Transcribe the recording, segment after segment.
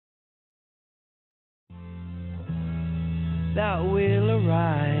that will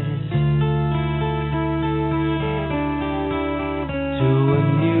arise to a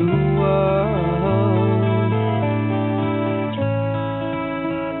new world.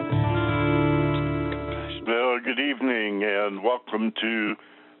 Well, good evening and welcome to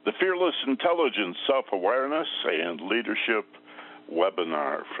the Fearless Intelligence, Self-Awareness, and Leadership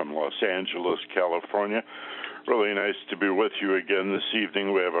webinar from Los Angeles, California. Really nice to be with you again this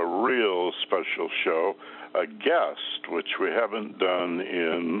evening. We have a real special show, a guest, which we haven't done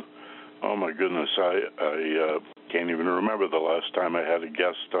in, oh my goodness, I can't even remember the last time I had a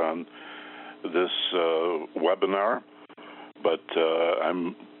guest on this webinar, but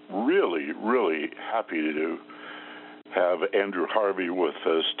I'm really happy to have Andrew Harvey with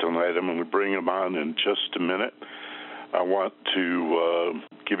us tonight. I'm going to bring him on in just a minute. I want to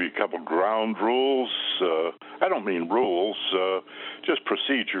give you a couple ground rules. I don't mean rules, just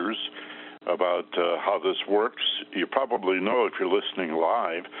procedures about how this works. You probably know if you're listening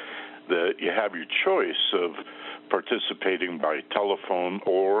live that you have your choice of participating by telephone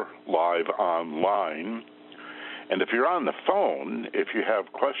or live online. And if you're on the phone, if you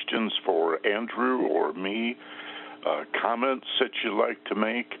have questions for Andrew or me, comments that you'd like to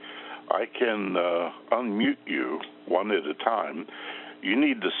make, I can unmute you one at a time. You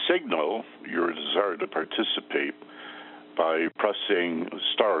need to signal your desire to participate by pressing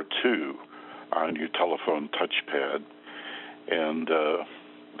 *2 on your telephone touchpad, and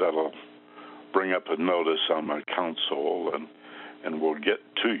that'll bring up a notice on my console, and we'll get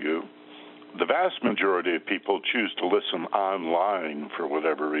to you. The vast majority of people choose to listen online for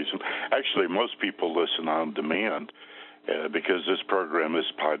whatever reason. Actually, most people listen on demand because this program is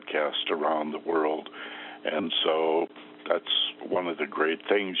podcast around the world. And so that's one of the great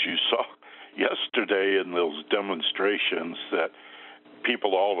things you saw yesterday in those demonstrations, that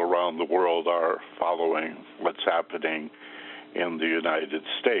people all around the world are following what's happening in the United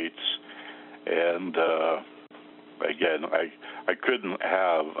States. And again, I couldn't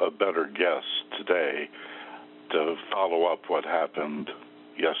have a better guest today to follow up what happened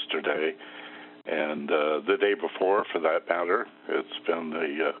yesterday and the day before, for that matter. It's been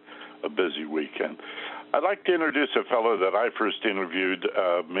a busy weekend. I'd like to introduce a fellow that I first interviewed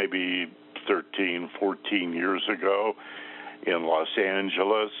maybe 13, 14 years ago in Los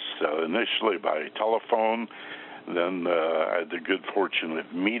Angeles, initially by telephone. Then I had the good fortune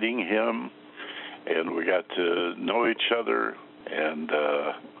of meeting him, and we got to know each other, and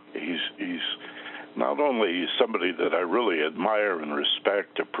he's not only somebody that I really admire and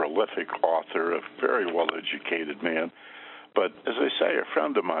respect, a prolific author, a very well-educated man, but, as I say, a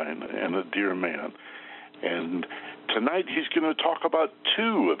friend of mine and a dear man. And tonight he's going to talk about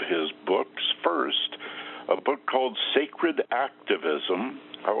two of his books. First, a book called Sacred Activism.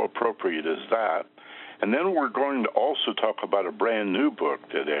 How appropriate is that? And then we're going to also talk about a brand new book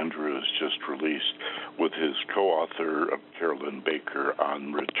that Andrew has just released with his co-author, Carolyn Baker,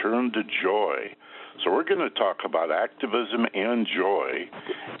 on Return to Joy. So we're going to talk about activism and joy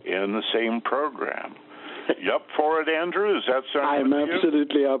in the same program. You up for it, Andrew? Does that sound good to you? I'm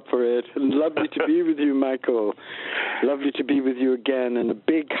absolutely up for it. Lovely to be with you, Michael. Lovely to be with you again. And a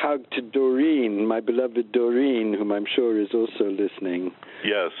big hug to Doreen, my beloved Doreen, whom I'm sure is also listening.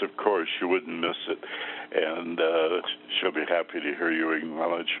 Yes, of course. You wouldn't miss it. And she'll be happy to hear you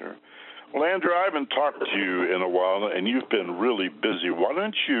acknowledge her. Well, Andrew, I haven't talked to you in a while, and you've been really busy. Why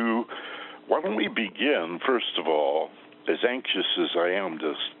don't we begin, first of all, as anxious as I am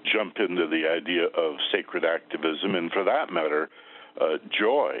to jump into the idea of sacred activism, and for that matter,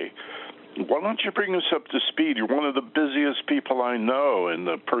 joy, why don't you bring us up to speed? You're one of the busiest people I know in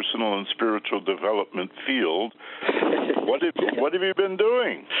the personal and spiritual development field. What have you been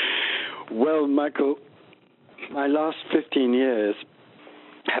doing? Well, Michael, my last 15 years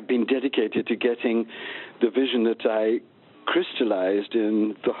have been dedicated to getting the vision that I crystallized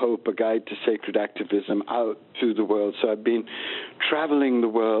in the Hope, A Guide to Sacred Activism, out to the world. So I've been traveling the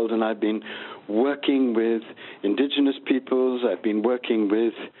world, and I've been working with indigenous peoples. I've been working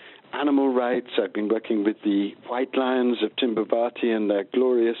with animal rights. I've been working with the White Lions of Timbavati and their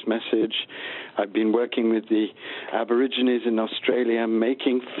glorious message. I've been working with the Aborigines in Australia,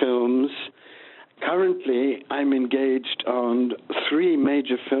 making films. Currently, I'm engaged on 3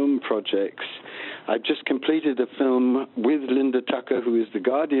 major film projects. I've just completed a film with Linda Tucker, who is the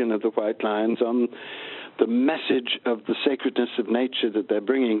guardian of the White Lions, on the message of the sacredness of nature that they're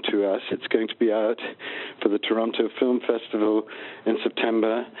bringing to us. It's going to be out for the Toronto Film Festival in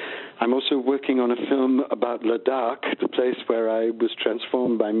September. I'm also working on a film about Ladakh, the place where I was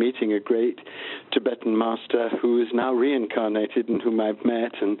transformed by meeting a great Tibetan master who is now reincarnated and whom I've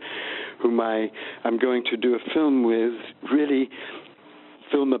met and whom I'm going to do a film with, really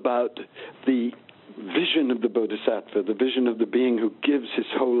film about the vision of the Bodhisattva, the vision of the being who gives his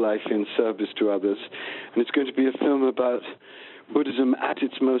whole life in service to others. And it's going to be a film about Buddhism at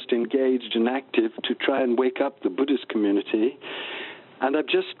its most engaged and active to try and wake up the Buddhist community. And I've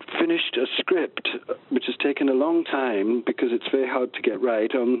just finished a script, which has taken a long time because it's very hard to get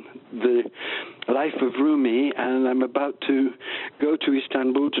right, on the life of Rumi, and I'm about to go to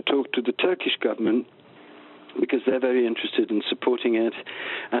Istanbul to talk to the Turkish government because they're very interested in supporting it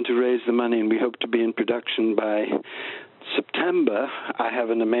and to raise the money, and we hope to be in production by September. I have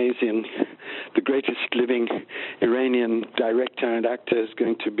an amazing, the greatest living Iranian director and actor is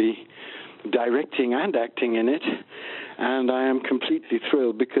going to be directing and acting in it, and I am completely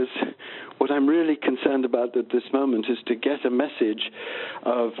thrilled because what I'm really concerned about at this moment is to get a message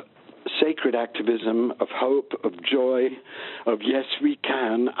of sacred activism, of hope, of joy, of yes, we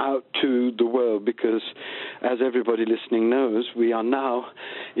can, out to the world, because as everybody listening knows, we are now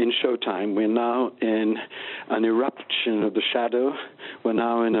in showtime. We're now in an eruption of the shadow. We're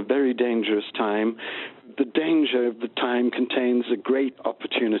now in a very dangerous time. The danger of the time contains a great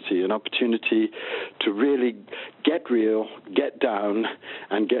opportunity, an opportunity to really get real, get down,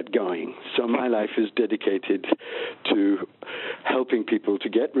 and get going. So my life is dedicated to helping people to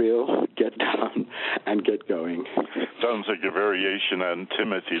get real, get down, and get going. Sounds like a variation on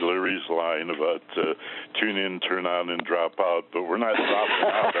Timothy Leary's line about tune in, turn on, and drop out, but we're not dropping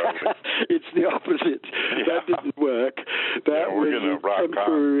out, are we? It's the opposite. Yeah. That didn't work. That was a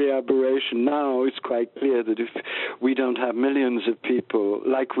temporary aberration. Now it's quite clear that if we don't have millions of people,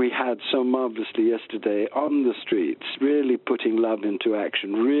 like we had so marvelously yesterday, on the streets, really putting love into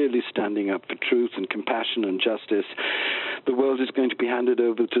action, really standing up for truth and compassion and justice, the world is going to be handed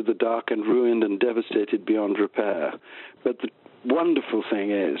over to the dark and ruined and devastated beyond repair. But the wonderful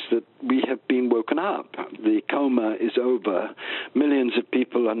thing is that we have been woken up. The coma is over. Millions of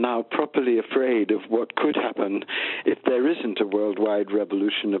people are now properly afraid of what could happen if there isn't a worldwide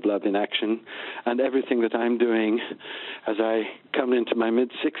revolution of love in action. And everything that I'm doing as I come into my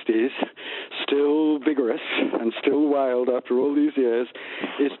mid-60s, still vigorous and still wild after all these years,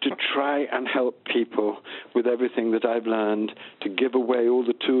 is to try and help people with everything that I've learned, to give away all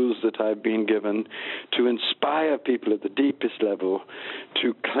the tools that I've been given, to inspire people at the deepest level,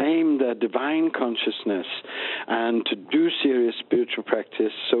 to claim their divine consciousness, and to do serious spiritual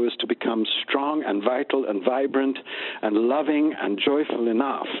practice so as to become strong and vital and vibrant and loving and joyful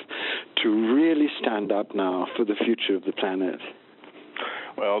enough to really stand up now for the future of the planet.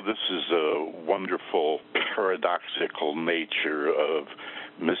 Well, this is a wonderful paradoxical nature of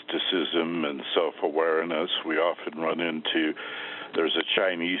mysticism and self-awareness. We often run into, there's a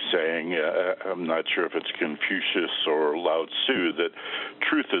Chinese saying, I'm not sure if it's Confucius or Lao Tzu, that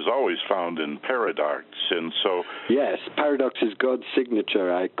truth is always found in paradox. And so, yes, paradox is God's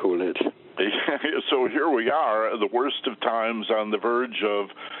signature, I call it. So here we are, the worst of times, on the verge of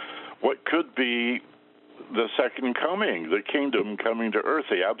what could be the second coming, the kingdom coming to earth,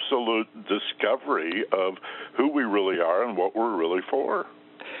 the absolute discovery of who we really are and what we're really for.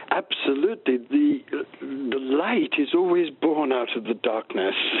 Absolutely. The light is always born out of the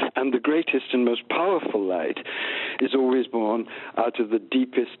darkness, and the greatest and most powerful light is always born out of the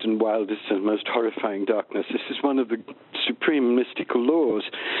deepest and wildest and most horrifying darkness. This is one of the supreme mystical laws,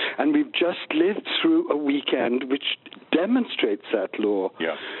 and we've just lived through a weekend which demonstrates that law.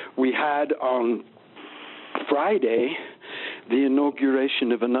 Yeah. We had on Friday the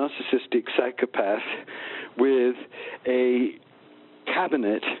inauguration of a narcissistic psychopath with a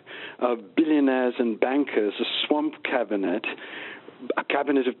cabinet of billionaires and bankers, a swamp cabinet, a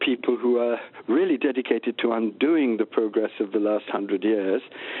cabinet of people who are really dedicated to undoing the progress of the last 100 years.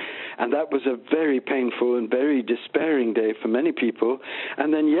 And that was a very painful and very despairing day for many people.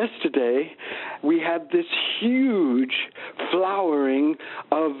 And then yesterday, we had this huge flowering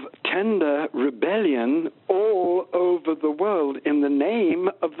of tender rebellion all over the world in the name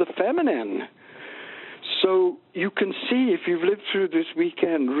of the feminine. So you can see, if you've lived through this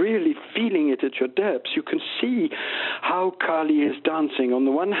weekend, really feeling it at your depths, you can see how Kali is dancing. On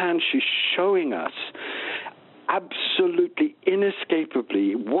the one hand, she's showing us absolutely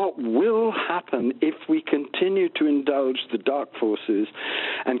inescapably what will happen if we continue to indulge the dark forces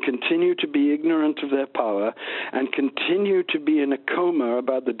and continue to be ignorant of their power and continue to be in a coma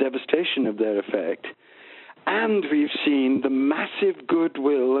about the devastation of their effect. And we've seen the massive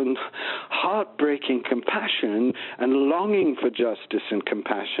goodwill and heartbreaking compassion and longing for justice and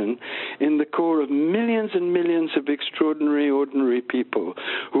compassion in the core of millions and millions of extraordinary, ordinary people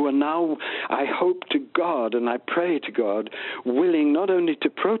who are now, I hope to God and I pray to God, willing not only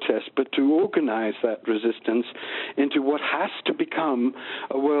to protest but to organize that resistance into what has to become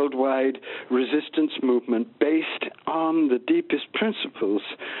a worldwide resistance movement based on the deepest principles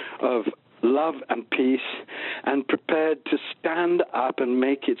of love and peace, and prepared to stand up and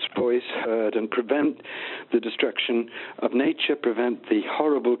make its voice heard and prevent the destruction of nature, prevent the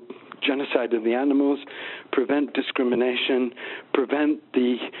horrible genocide of the animals, prevent discrimination, prevent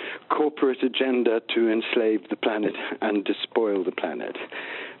the corporate agenda to enslave the planet and despoil the planet.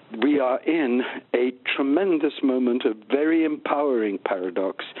 We are in a tremendous moment of very empowering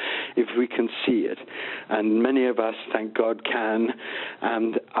paradox if we can see it. And many of us, thank God, can.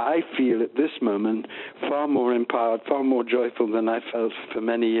 And I feel at this moment far more empowered, far more joyful than I felt for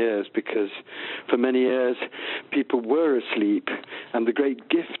many years, because for many years people were asleep. And the great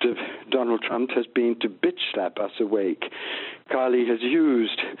gift of Donald Trump has been to bitch slap us awake. Carly has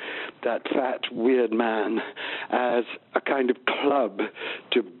used that fat, weird man as a kind of club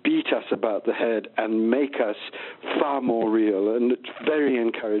to beat us about the head and make us far more real. And it's very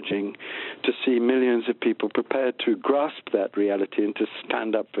encouraging to see millions of people prepared to grasp that reality and to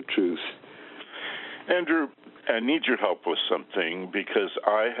stand up for truth. Andrew, I need your help with something, because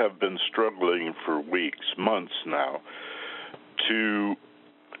I have been struggling for weeks, months now, to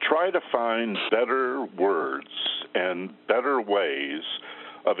try to find better words and better ways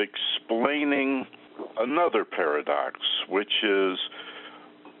of explaining another paradox, which is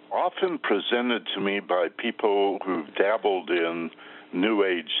often presented to me by people who've dabbled in New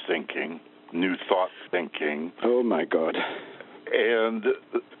Age thinking, New Thought thinking. Oh, my God. And,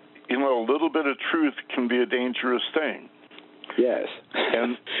 you know, a little bit of truth can be a dangerous thing. Yes.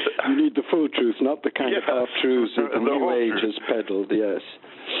 And you need the full truth, not the kind of half-truths that the New Age has peddled, yes.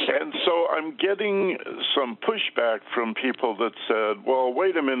 And so I'm getting some pushback from people that said, well,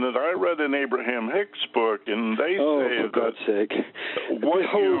 wait a minute, I read an Abraham Hicks book, and they say for God's sake. The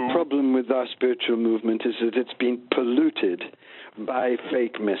whole problem with our spiritual movement is that it's been polluted by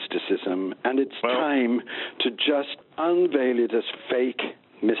fake mysticism, and it's time to just unveil it as fake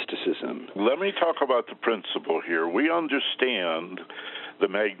mysticism. Let me talk about the principle here. We understand the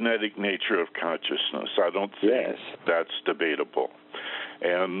magnetic nature of consciousness. I don't think that's debatable.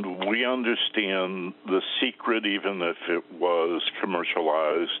 And we understand the secret, even if it was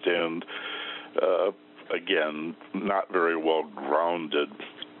commercialized and, again, not very well grounded.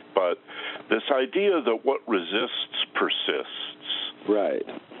 But this idea that what resists persists. Right.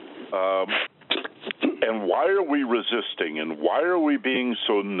 And why are we resisting? And why are we being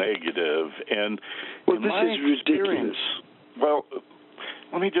so negative? And well, this is ridiculous. Well,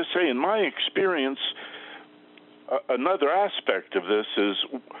 let me just say, in my experience, another aspect of this is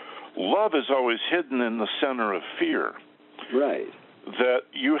love is always hidden in the center of fear. Right. That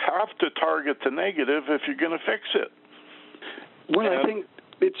you have to target the negative if you're going to fix it. Well, I think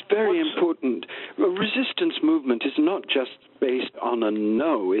it's very important. A resistance movement is not just based on a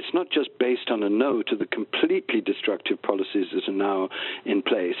no. It's not just based on a no to the completely destructive policies that are now in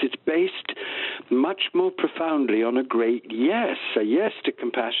place. It's based much more profoundly on a great yes, a yes to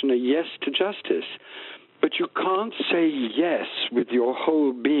compassion, a yes to justice. But you can't say yes with your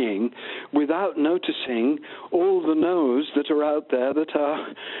whole being without noticing all the no's that are out there that are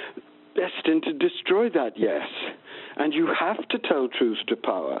destined to destroy that yes. And you have to tell truth to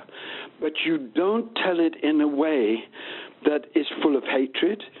power, but you don't tell it in a way that is full of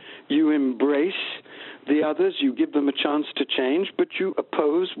hatred. You embrace the others, you give them a chance to change, but you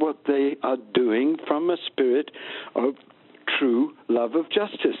oppose what they are doing from a spirit of true love of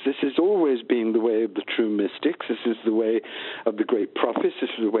justice. This has always been the way of the true mystics. This is the way of the great prophets. This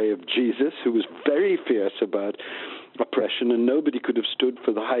is the way of Jesus, who was very fierce about oppression, and nobody could have stood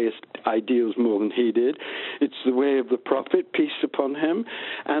for the highest ideals more than he did. It's the way of the prophet, peace upon him,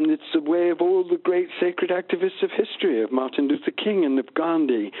 and it's the way of all the great sacred activists of history, of Martin Luther King and of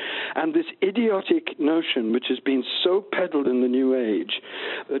Gandhi. And this idiotic notion, which has been so peddled in the New Age,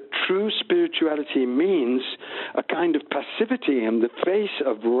 that true spirituality means a kind of passivity in the face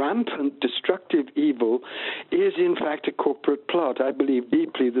of rampant destructive evil, is in fact a corporate plot. I believe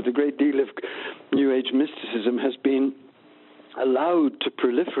deeply that a great deal of New Age mysticism has been allowed to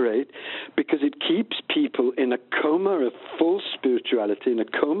proliferate because it keeps people in a coma of false spirituality, in a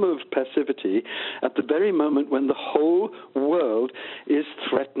coma of passivity, at the very moment when the whole world is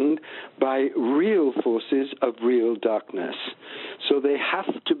threatened by real forces of real darkness. So they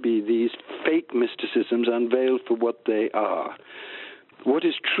have to be these fake mysticisms unveiled for what they are. What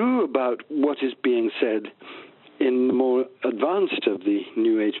is true about what is being said in the more advanced of the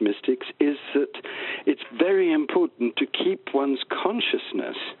New Age mystics is that it's very important to keep one's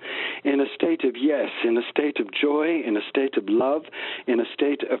consciousness in a state of yes, in a state of joy, in a state of love, in a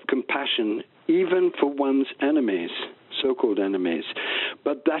state of compassion, even for one's enemies, so-called enemies.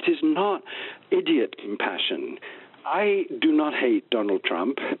 But that is not idiot compassion. I do not hate Donald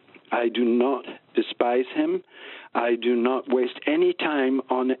Trump. I do not despise him. I do not waste any time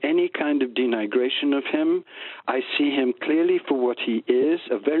on any kind of denigration of him. I see him clearly for what he is,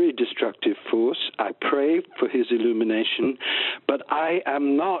 a very destructive force. I pray for his illumination, but I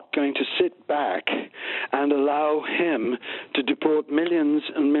am not going to sit back and allow him to deport millions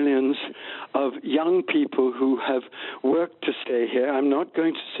and millions of young people who have worked to stay here. I'm not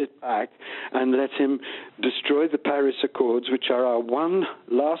going to sit back and let him destroy the Paris Accords, which are our one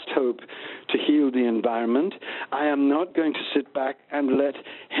last hope to heal the environment. I am not going to sit back and let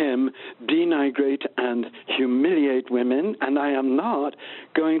him denigrate and humiliate women, and I am not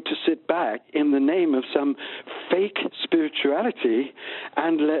going to sit back in the name of some fake spirituality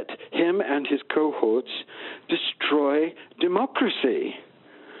and let him and his cohorts destroy democracy.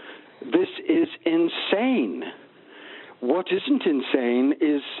 This is insane. What isn't insane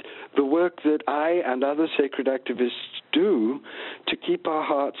is the work that I and other sacred activists do to keep our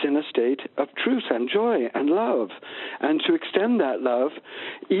hearts in a state of truth and joy and love, and to extend that love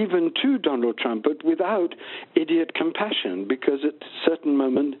even to Donald Trump, but without idiot compassion, because at a certain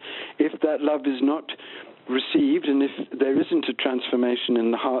moment, if that love is not received, and if there isn't a transformation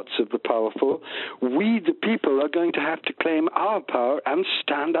in the hearts of the powerful, we, the people, are going to have to claim our power and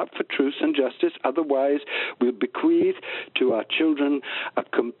stand up for truth and justice. Otherwise, we'll bequeath to our children a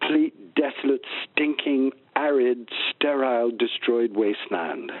complete, desolate, stinking, arid, sterile, destroyed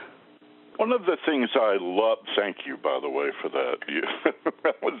wasteland. One of the things I love, thank you, by the way, for that.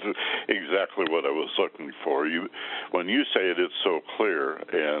 That was exactly what I was looking for. When you say it, it's so clear,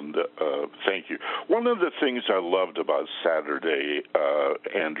 and thank you. One of the things I loved about Saturday,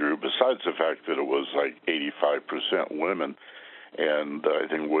 Andrew, besides the fact that it was like 85% women, and I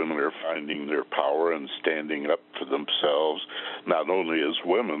think women are finding their power and standing up for themselves, not only as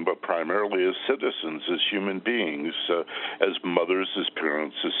women, but primarily as citizens, as human beings, as mothers, as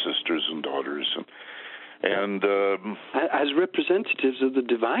parents, as sisters and daughters. And as representatives of the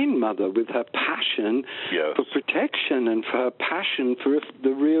Divine Mother, with her passion for protection and for her passion for the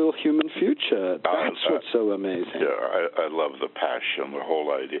real human future. That's what's so amazing. Yeah, I love the passion, the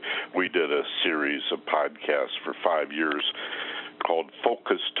whole idea. We did a series of podcasts for 5 years called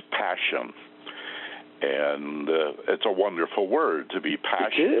Focused Passion. And it's a wonderful word, to be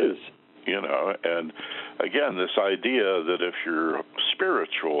passionate. It is. You know, and again, this idea that if you're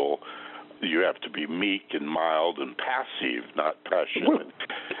spiritual, you have to be meek and mild and passive, not passionate.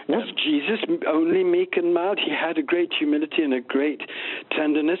 Was Jesus only meek and mild? He had a great humility and a great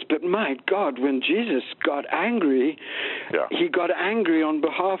tenderness, but my God, when Jesus got angry, he got angry on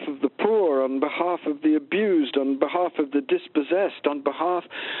behalf of the poor, on behalf of the abused, on behalf of the dispossessed, on behalf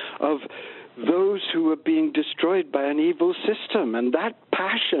of those who are being destroyed by an evil system. And that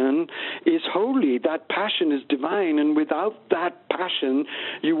passion is holy. That passion is divine. And without that passion,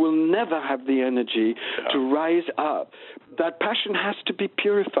 you will never have the energy to rise up. That passion has to be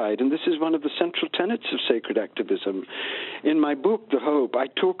purified. And this is one of the central tenets of sacred activism. In my book, The Hope, I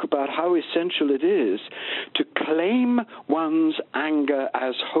talk about how essential it is to claim one's anger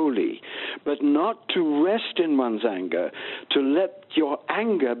as holy, but not to rest in one's anger, to let your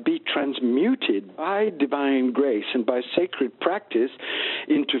anger be transmuted by divine grace and by sacred practice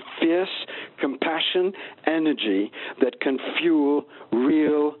into fierce compassion energy that can fuel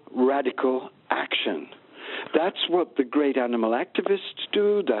real radical action. That's what the great animal activists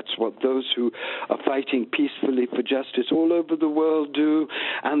do. That's what those who are fighting peacefully for justice all over the world do.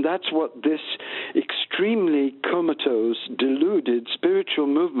 And that's what this extremely comatose, deluded spiritual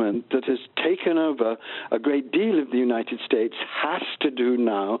movement that has taken over a great deal of the United States has to do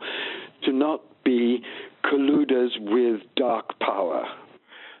now, to not be colluders with dark power.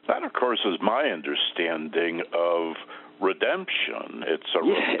 That, of course, is my understanding of redemption. It's a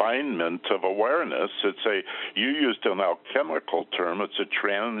refinement of awareness. You used an alchemical term, it's a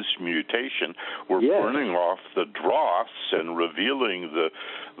transmutation. We're burning off the dross and revealing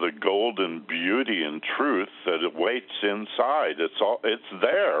the golden beauty and truth that awaits inside. It's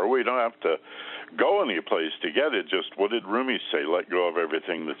there. We don't have to go any place to get it. Just, what did Rumi say? Let go of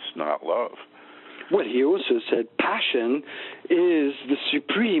everything that's not love. Well, he also said passion is the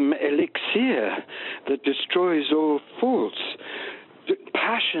supreme elixir that destroys all faults.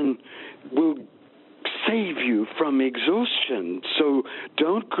 Passion will save you from exhaustion. So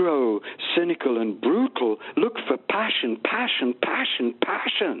don't grow cynical and brutal. Look for passion, passion, passion,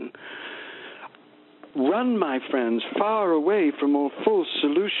 passion. Run, my friends, far away from all false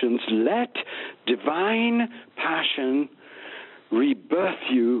solutions. Let divine passion rebirth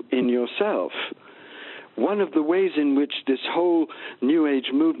you in yourself. One of the ways in which this whole New Age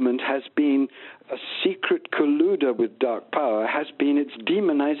movement has been a secret colluder with dark power has been its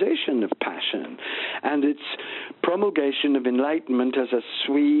demonization of passion and its promulgation of enlightenment as a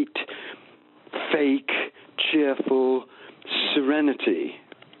sweet, fake, cheerful serenity.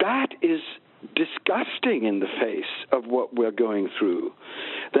 That is disgusting in the face of what we're going through.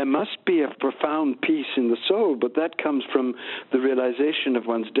 There must be a profound peace in the soul, but that comes from the realization of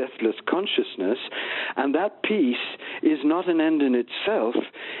one's deathless consciousness, and that peace is not an end in itself.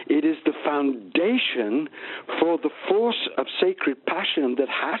 It is the foundation for the force of sacred passion that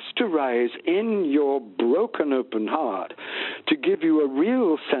has to rise in your broken open heart to give you a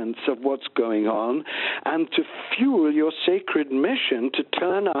real sense of what's going on and to fuel your sacred mission to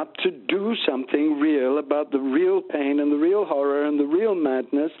turn up to do something real about the real pain and the real horror and the real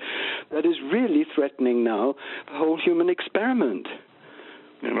madness that is really threatening now the whole human experiment.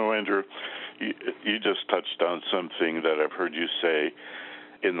 You know, Andrew, you just touched on something that I've heard you say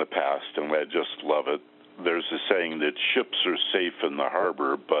in the past, and I just love it. There's a saying that ships are safe in the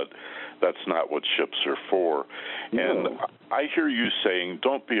harbor, but that's not what ships are for. No. And I hear you saying,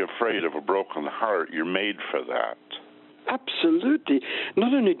 don't be afraid of a broken heart. You're made for that. Absolutely.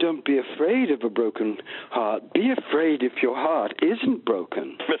 Not only don't be afraid of a broken heart, be afraid if your heart isn't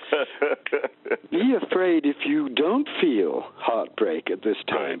broken. Be afraid if you don't feel heartbreak at this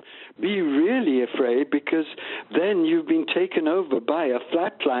time. Be really afraid, because then you've been taken over by a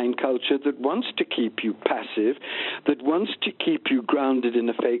flatline culture that wants to keep you passive, that wants to keep you grounded in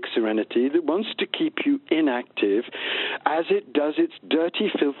a fake serenity, that wants to keep you inactive as it does its dirty,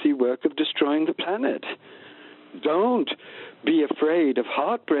 filthy work of destroying the planet. Don't be afraid of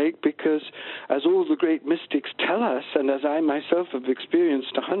heartbreak, because as all the great mystics tell us, and as I myself have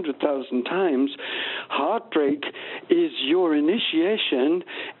experienced 100,000 times, heartbreak is your initiation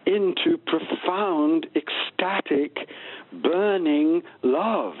into profound, ecstatic, burning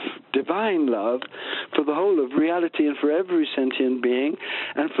love, divine love, for the whole of reality and for every sentient being,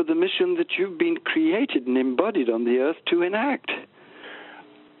 and for the mission that you've been created and embodied on the earth to enact.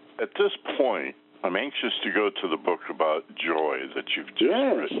 At this point, I'm anxious to go to the book about joy that you've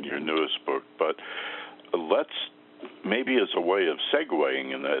just written, your newest book, but let's, maybe as a way of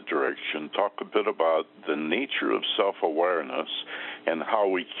segueing in that direction, talk a bit about the nature of self-awareness and how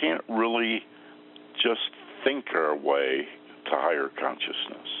we can't really just think our way to higher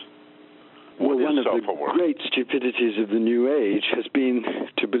consciousness. Well, one of the great stupidities of the New Age has been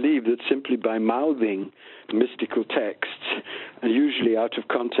to believe that simply by mouthing mystical texts, and usually out of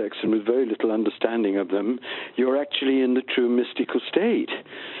context and with very little understanding of them, you're actually in the true mystical state.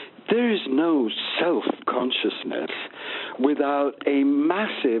 There is no self-consciousness without a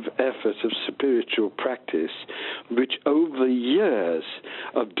massive effort of spiritual practice, which over years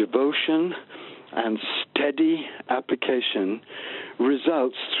of devotion and steady application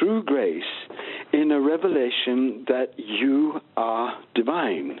results through grace in a revelation that you are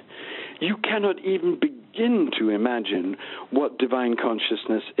divine. You cannot even begin to imagine what divine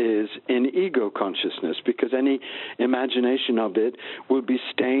consciousness is in ego consciousness, because any imagination of it will be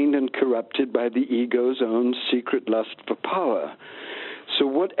stained and corrupted by the ego's own secret lust for power. So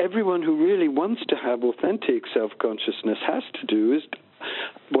what everyone who really wants to have authentic self-consciousness has to do is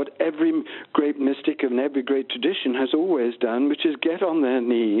what every great mystic in every great tradition has always done, which is get on their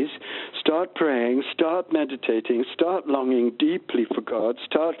knees, start praying, start meditating, start longing deeply for God,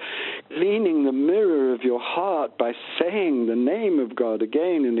 start cleaning the mirror of your heart by saying the name of God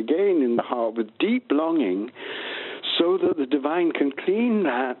again and again in the heart with deep longing, so that the divine can clean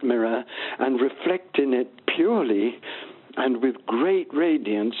that mirror and reflect in it purely and with great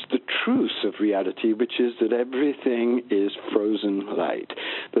radiance the truth of reality, which is that everything is frozen light,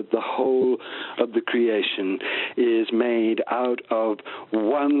 that the whole of the creation is made out of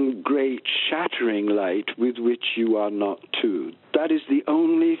one great shattering light with which you are not two. That is the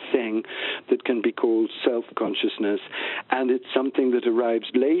only thing that can be called self-consciousness, and it's something that arrives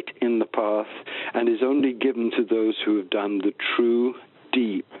late in the path and is only given to those who have done the true,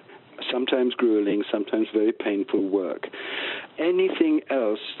 deep, sometimes grueling, sometimes very painful work. Anything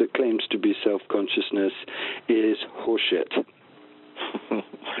else that claims to be self-consciousness is horseshit.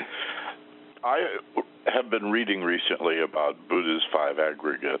 I have been reading recently about Buddha's 5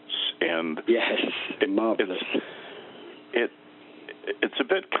 aggregates, and yes, marvelous. It's a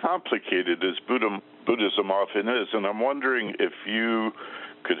bit complicated, as Buddhism often is, and I'm wondering if you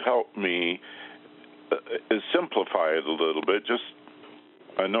could help me simplify it a little bit.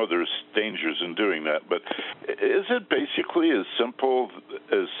 I know there's dangers in doing that, but is it basically as simple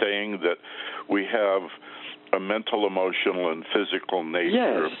as saying that we have a mental, emotional, and physical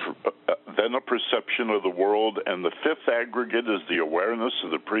nature, yes, then a perception of the world, and the 5th aggregate is the awareness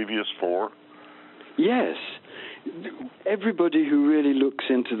of the previous 4? Yes. Everybody who really looks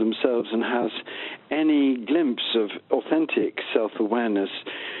into themselves and has any glimpse of authentic self-awareness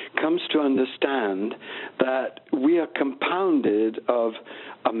comes to understand that we are compounded of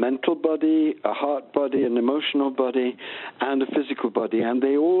a mental body, a heart body, an emotional body, and a physical body, and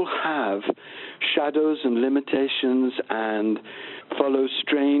they all have shadows and limitations and follow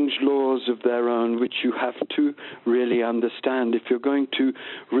strange laws of their own, which you have to really understand if you're going to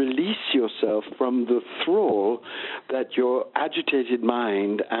release yourself from the thrall that your agitated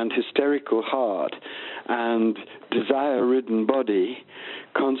mind and hysterical heart and desire-ridden body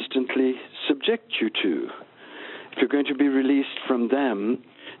constantly subject you to. If you're going to be released from them,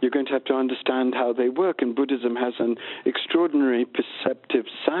 you're going to have to understand how they work, and Buddhism has an extraordinary perceptive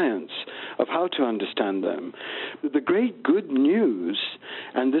science of how to understand them. But the great good news,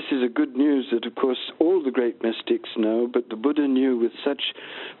 and this is a good news that, of course, all the great mystics know, but the Buddha knew with such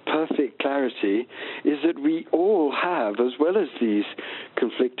perfect clarity, is that we all have, as well as these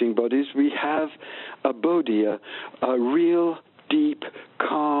conflicting bodies, we have a bodhi, a real, deep,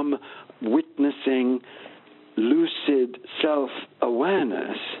 calm, witnessing, lucid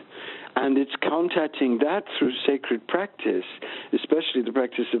self-awareness, and it's contacting that through sacred practice, especially the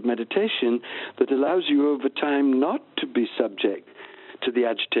practice of meditation, that allows you over time not to be subject to the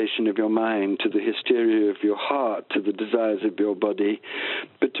agitation of your mind, to the hysteria of your heart, to the desires of your body,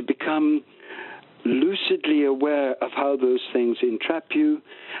 but to become lucidly aware of how those things entrap you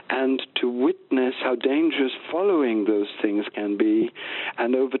and to witness how dangerous following those things can be,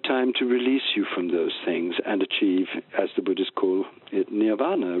 and over time to release you from those things and achieve, as the Buddhists call it,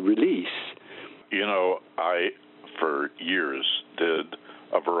 nirvana, release. You know, I, for years, did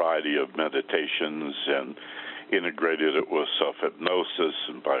a variety of meditations and integrated it with self-hypnosis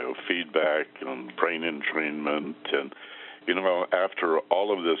and biofeedback and brain entrainment. And you know, after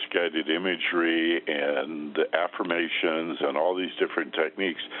all of this guided imagery and affirmations and all these different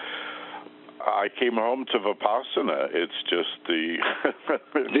techniques, I came home to Vipassana. It's just the...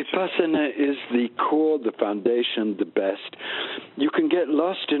 Vipassana is the core, the foundation, the best. You can get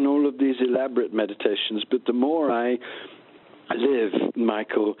lost in all of these elaborate meditations, but the more I live,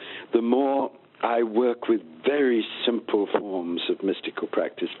 Michael, the more I work with very simple forms of mystical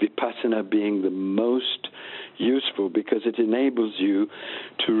practice, Vipassana being the most useful because it enables you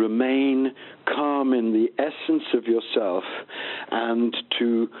to remain calm in the essence of yourself and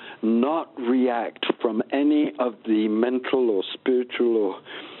to not react from any of the mental or spiritual or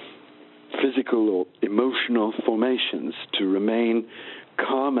physical or emotional formations, to remain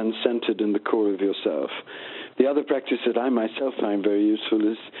calm and centered in the core of yourself. The other practice that I myself find very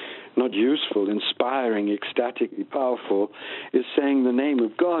useful is not useful, inspiring, ecstatically powerful, is saying the name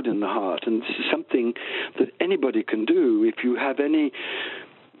of God in the heart. And this is something that anybody can do. If you have any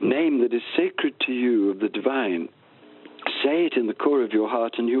name that is sacred to you of the divine, say it in the core of your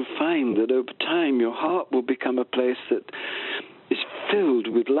heart, and you'll find that over time your heart will become a place that is filled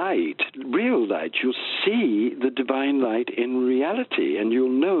with light, real light. You'll see the divine light in reality, and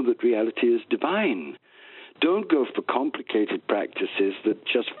you'll know that reality is divine. Don't go for complicated practices that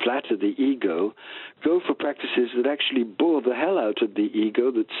just flatter the ego. Go for practices that actually bore the hell out of the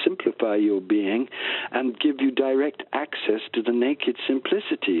ego, that simplify your being and give you direct access to the naked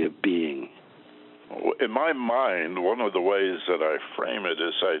simplicity of being. In my mind, one of the ways that I frame it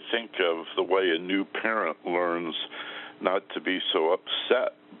is I think of the way a new parent learns not to be so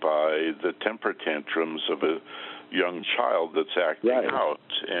upset by the temper tantrums of a young child that's acting out.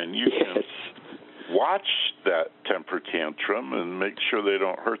 And you can watch that temper tantrum and make sure they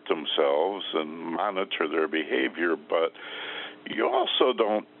don't hurt themselves and monitor their behavior, but you also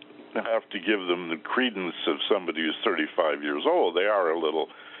don't have to give them the credence of somebody who's 35 years old. They are a little,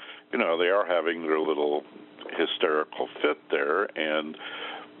 they are having their little hysterical fit there, and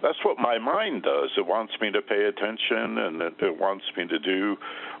that's what my mind does. It wants me to pay attention, and it wants me to do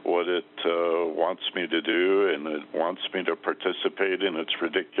what it wants me to do, and it wants me to participate in its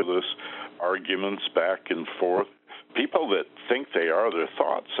ridiculous arguments back and forth. People that think they are their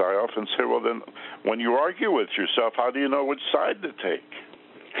thoughts, I often say, well, then, when you argue with yourself, how do you know which side to take?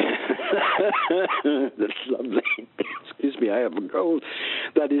 That's lovely. Excuse me, I have a cold.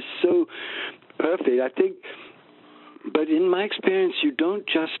 That is so perfect. I think, but in my experience, you don't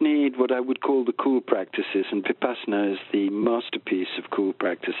just need what I would call the cool practices, and Vipassana is the masterpiece of cool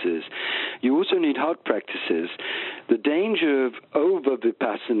practices. You also need hot practices. The danger of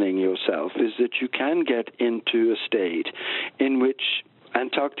over-Vipassaning yourself is that you can get into a state in which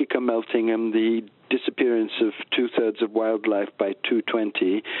Antarctica melting and the disappearance of 2/3 of wildlife by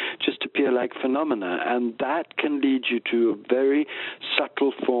 2020 just appear like phenomena, and that can lead you to a very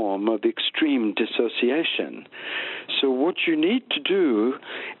subtle form of extreme dissociation. So what you need to do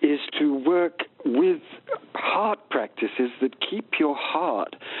is to work with heart practices that keep your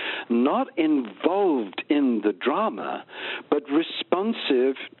heart not involved in the drama, but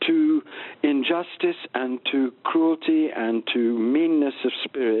responsive to injustice and to cruelty and to meanness of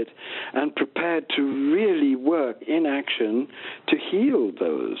spirit, and prepared to really work in action to heal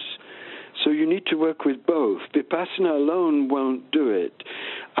those. So you need to work with both. Vipassana alone won't do it.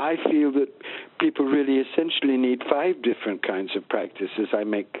 I feel that people really essentially need 5 different kinds of practices. I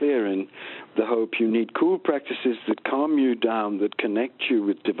make clear in The Hope you need cool practices that calm you down, that connect you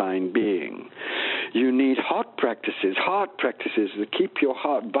with divine being. You need hot practices that keep your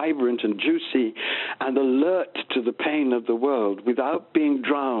heart vibrant and juicy and alert to the pain of the world without being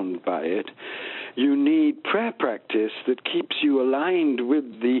drowned by it. You need prayer practice that keeps you aligned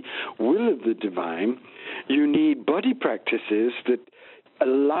with the will of the divine. You need body practices that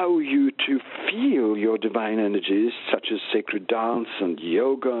allow you to feel your divine energies, such as sacred dance and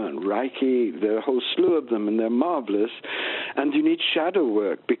yoga and Reiki. There are a whole slew of them, and they're marvelous. And you need shadow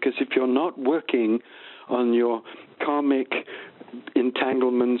work, because if you're not working on your karmic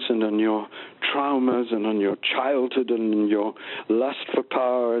entanglements and on your traumas and on your childhood and on your lust for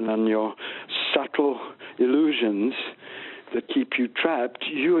power and on your subtle illusions that keep you trapped,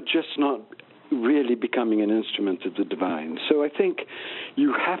 you are just not really becoming an instrument of the divine. So I think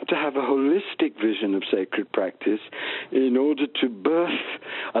you have to have a holistic vision of sacred practice in order to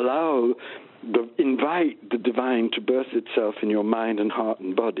invite the divine to birth itself in your mind and heart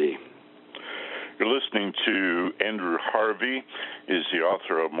and body. You're listening to Andrew Harvey. He's the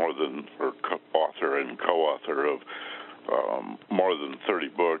author of author and co-author of more than 30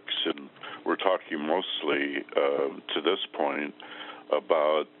 books, and we're talking mostly to this point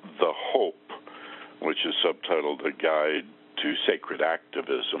about The Hope, which is subtitled A Guide to Sacred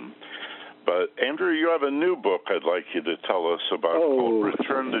Activism. But, Andrew, you have a new book I'd like you to tell us about called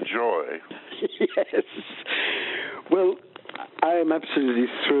Return to Joy. Yes. Well, I am absolutely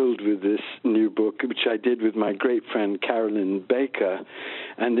thrilled with this new book, which I did with my great friend Carolyn Baker.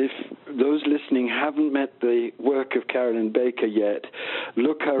 And if those listening haven't met the work of Carolyn Baker yet,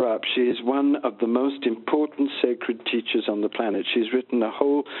 look her up. She is one of the most important sacred teachers on the planet. She's written a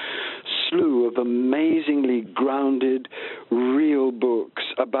whole slew of amazingly grounded, real books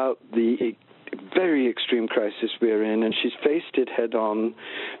about the very extreme crisis we're in, and she's faced it head on.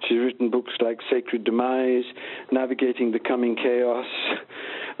 She's written books like Sacred Demise, Navigating the Coming Chaos,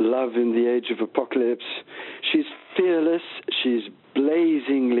 Love in the Age of Apocalypse. She's fearless, she's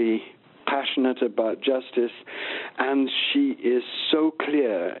blazingly passionate about justice, and she is so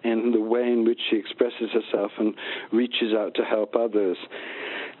clear in the way in which she expresses herself and reaches out to help others.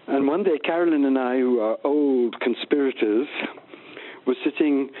 And one day, Carolyn and I, who are old conspirators, were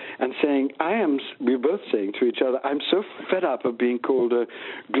sitting and saying, we were both saying to each other, I'm so fed up of being called a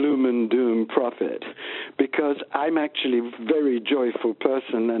gloom and doom prophet, because I'm actually a very joyful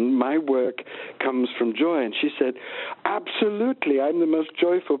person and my work comes from joy. And she said, absolutely, I'm the most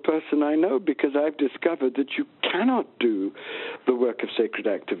joyful person I know, because I've discovered that you cannot do the work of sacred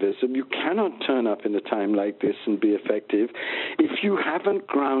activism. You cannot turn up in a time like this and be effective if you haven't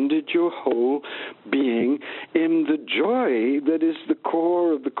grounded your whole being in the joy that is the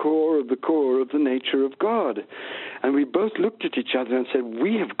core of the core of the core of the nature of God. And we both looked at each other and said,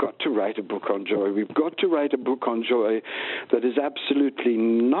 we have got to write a book on joy. We've got to write a book on joy that is absolutely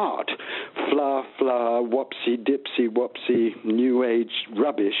not fla, wopsy, dipsy, wopsy, new age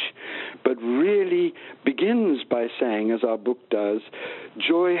rubbish, but really begins by saying, as our book does,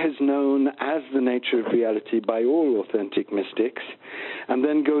 joy is known as the nature of reality by all authentic mystics, and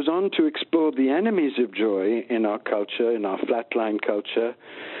then goes on to explore the enemies of joy in our culture, in our flatline culture,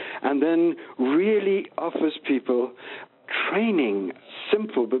 and then really offers people training,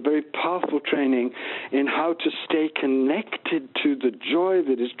 simple but very powerful training in how to stay connected to the joy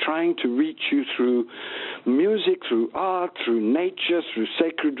that is trying to reach you through music, through art, through nature, through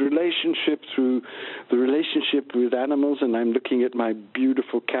sacred relationship, through the relationship with animals, and I'm looking at my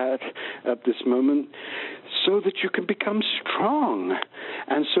beautiful cat at this moment, so that you can become strong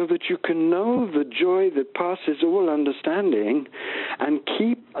and so that you can know the joy that passes all understanding and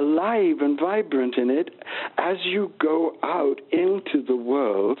keep alive and vibrant in it as you go out into the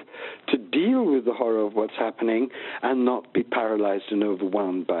world to deal with the horror of what's happening and not be paralyzed and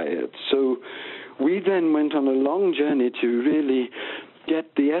overwhelmed by it. So we then went on a long journey to really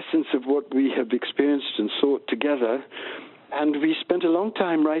get the essence of what we have experienced and thought together. And we spent a long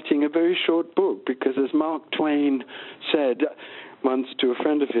time writing a very short book because, as Mark Twain said once to a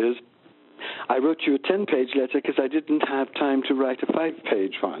friend of his, I wrote you a 10-page letter because I didn't have time to write a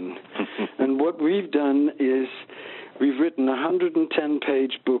 5-page one. And what we've done is we've written a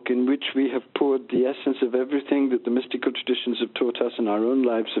 110-page book in which we have poured the essence of everything that the mystical traditions have taught us and our own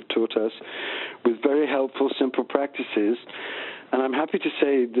lives have taught us with very helpful, simple practices. And I'm happy to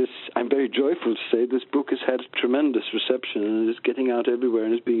say this, I'm very joyful to say this book has had a tremendous reception and is getting out everywhere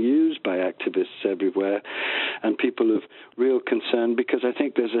and is being used by activists everywhere and people of real concern, because I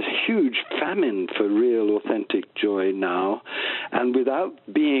think there's a huge famine for real, authentic joy now. And without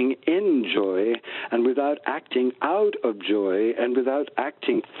being in joy and without acting out of joy and without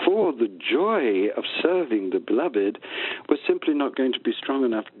acting for the joy of serving the beloved, we're simply not going to be strong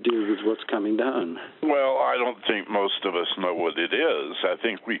enough to deal with what's coming down. Well, I don't think most of us know what it is. I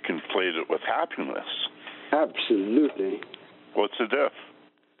think we conflate it with happiness. Absolutely. What's the diff?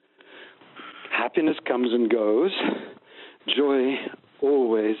 Happiness comes and goes. Joy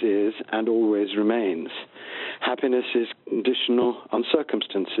always is and always remains. Happiness is conditional on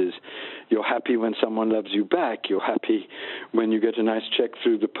circumstances. You're happy when someone loves you back. You're happy when you get a nice check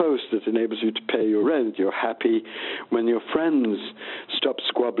through the post that enables you to pay your rent. You're happy when your friends stop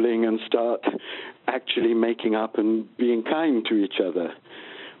squabbling and start actually making up and being kind to each other.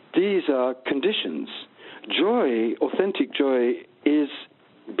 These are conditions. Joy, authentic joy, is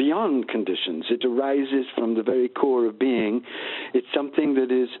beyond conditions. It arises from the very core of being. It's something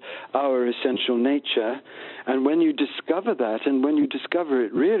that is our essential nature. And when you discover that, and when you discover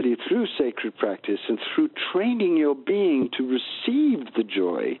it really through sacred practice and through training your being to receive the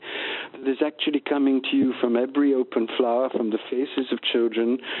joy that is actually coming to you from every open flower, from the faces of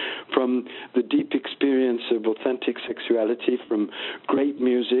children, from the deep experience of authentic sexuality, from great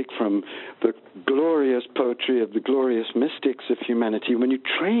music, from the glorious poetry of the glorious mystics of humanity, when you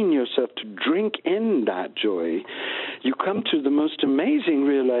train yourself to drink in that joy, you come to the most amazing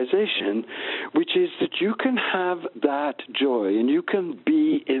realization, which is that you can have that joy and you can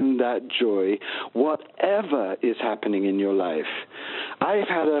be in that joy whatever is happening in your life. I've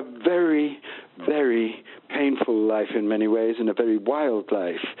had a very, very painful life in many ways and a very wild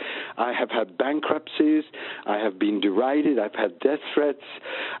life. I have had bankruptcies. I have been derided. I've had death threats.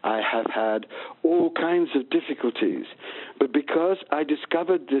 I have had all kinds of difficulties. But because I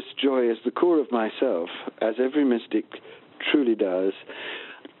discovered this joy as the core of myself, as every mystic truly does,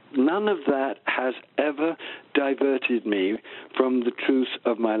 none of that has ever diverted me from the truth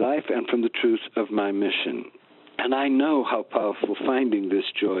of my life and from the truth of my mission. And I know how powerful finding this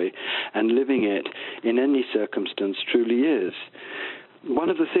joy and living it in any circumstance truly is.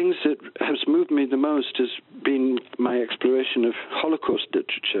 One of the things that has moved me the most has been my exploration of Holocaust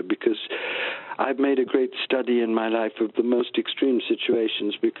literature, because I've made a great study in my life of the most extreme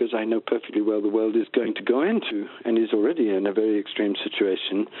situations, because I know perfectly well the world is going to go into and is already in a very extreme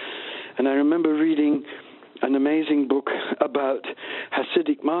situation. And I remember reading an amazing book about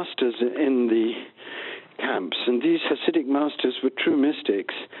Hasidic masters in the camps, and these Hasidic masters were true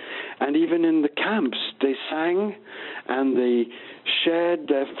mystics, and even in the camps they sang and they shared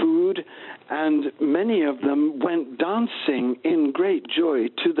their food, and many of them went dancing in great joy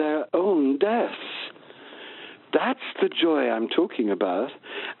to their own deaths. That's the joy I'm talking about,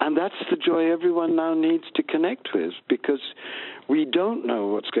 and that's the joy everyone now needs to connect with, because we don't know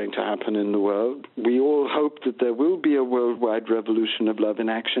what's going to happen in the world. We all hope that there will be a worldwide revolution of love in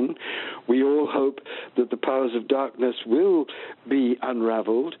action. We all hope that the powers of darkness will be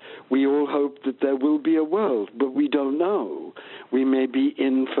unraveled. We all hope that there will be a world, but we don't know. We may be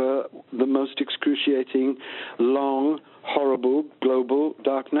in for the most excruciating, long, horrible, global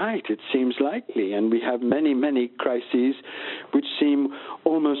dark night. It seems likely, and we have many, many crises which seem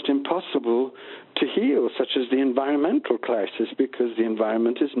almost impossible to heal, such as the environmental crisis, because the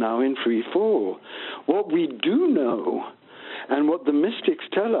environment is now in free fall. What we do know, and what the mystics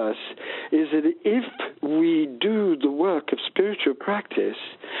tell us, is that if we do the work of spiritual practice,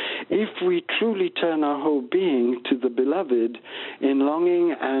 if we truly turn our whole being to the beloved in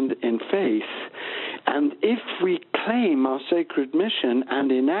longing and in faith, and if we claim our sacred mission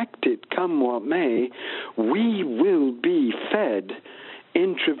and enact it come what may, we will be fed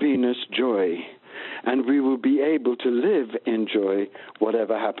intravenous joy. And we will be able to live in joy,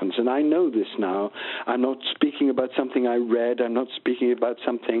 whatever happens. And I know this now. I'm not speaking about something I read. I'm not speaking about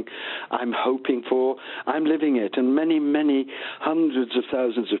something I'm hoping for. I'm living it. And many, many hundreds of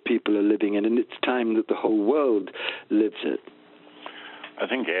thousands of people are living it. And it's time that the whole world lives it. I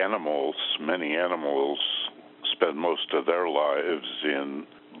think many animals, spend most of their lives in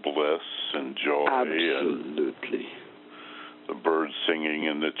bliss and joy. Absolutely. The birds singing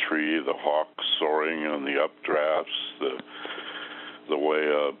in the tree, the hawks soaring on the updrafts, the way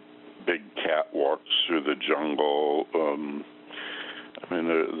a big cat walks through the jungle.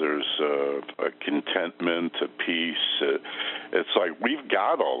 There's a contentment, a peace. It's like we've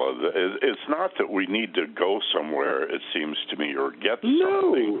got all of it. It's not that we need to go somewhere, it seems to me, or get something.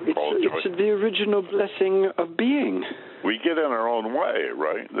 No, it's the original blessing of being. We get in our own way,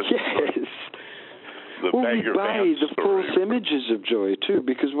 right? Yes. We buy the false images of joy, too,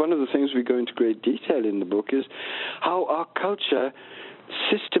 because one of the things we go into great detail in the book is how our culture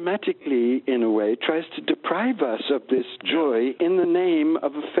systematically, in a way, tries to deprive us of this joy in the name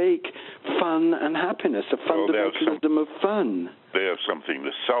of a fake fun and happiness, a fundamentalism of fun. They have something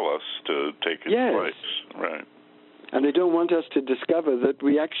to sell us to take its place, right? And they don't want us to discover that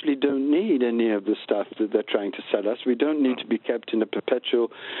we actually don't need any of the stuff that they're trying to sell us. We don't need to be kept in a perpetual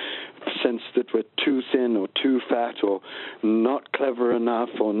sense that we're too thin or too fat or not clever enough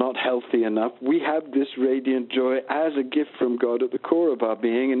or not healthy enough. We have this radiant joy as a gift from God at the core of our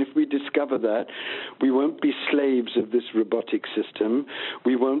being, and if we discover that, we won't be slaves of this robotic system.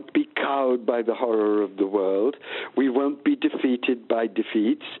 We won't be cowed by the horror of the world. We won't be defeated by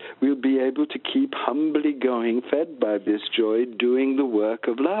defeats. We'll be able to keep humbly going, fed by this joy, doing the work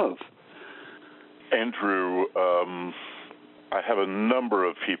of love. Andrew, I have a number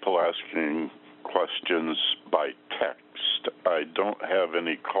of people asking questions by text. I don't have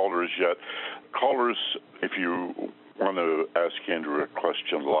any callers yet. Callers, if you want to ask Andrew a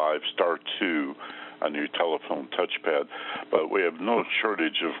question live, *2 on your telephone touchpad. But we have no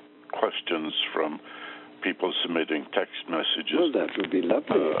shortage of questions from people submitting text messages. Well, that would be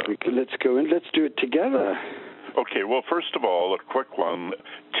lovely. Let's go and let's do it together. Okay, well, first of all, a quick one.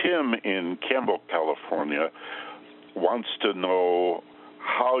 Tim in Campbell, California, wants to know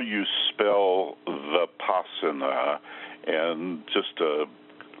how you spell Vipassana, and just a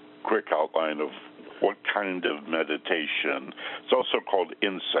quick outline of what kind of meditation. It's also called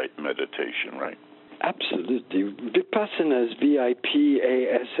insight meditation, right? Absolutely. Vipassana is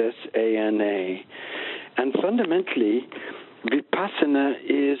Vipassana. And fundamentally, Vipassana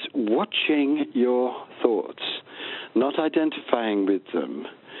is watching your thoughts, not identifying with them.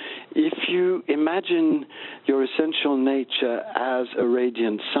 If you imagine your essential nature as a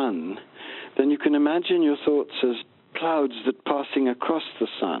radiant sun, then you can imagine your thoughts as clouds that passing across the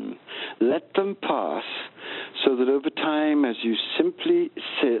sun. Let them pass so that over time, as you simply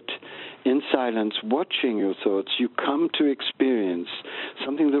sit in silence watching your thoughts, you come to experience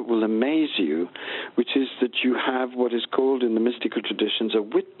something that will amaze you, which is that you have what is called in the mystical traditions a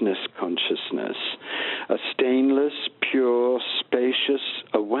witness consciousness, a stainless, pure, spacious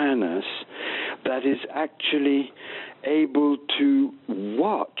awareness that is actually able to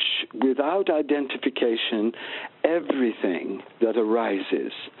watch without identification everything that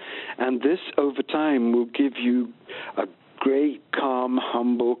arises. And this, over time, will give you a great, calm,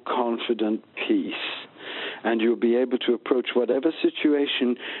 humble, confident peace. and you'll be able to approach whatever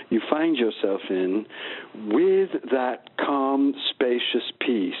situation you find yourself in with that calm, spacious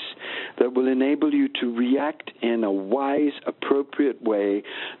peace that will enable you to react in a wise, appropriate way,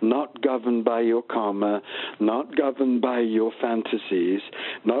 not governed by your karma, not governed by your fantasies,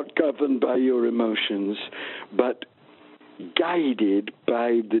 not governed by your emotions, but guided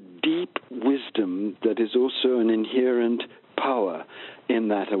by the deep wisdom that is also an inherent power in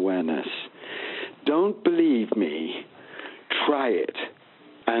that awareness. Don't believe me. Try it.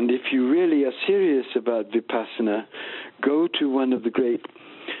 And if you really are serious about Vipassana, go to one of the great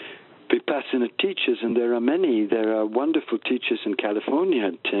Vipassana teachers, and there are many. There are wonderful teachers in California,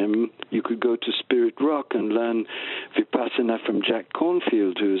 Tim. You could go to Spirit Rock and learn Vipassana from Jack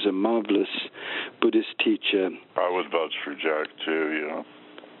Cornfield, who's a marvelous Buddhist teacher. I would vouch for Jack, too, yeah.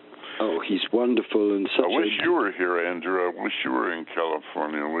 Oh, he's wonderful. And such I wish you were here, Andrew. I wish you were in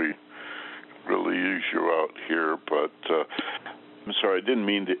California. We really use you out here, but I'm sorry, I didn't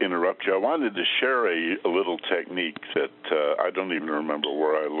mean to interrupt you. I wanted to share a little technique that I don't even remember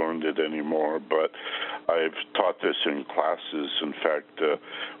where I learned it anymore, but I've taught this in classes. In fact,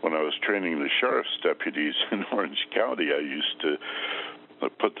 when I was training the sheriff's deputies in Orange County, I used to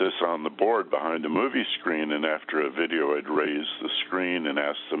put this on the board behind a movie screen, and after a video, I'd raise the screen and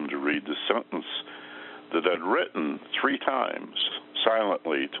ask them to read the sentence that I'd written 3 times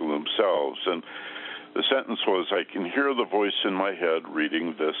silently to themselves. And the sentence was, I can hear the voice in my head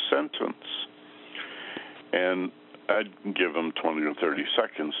reading this sentence. And I'd give them 20 or 30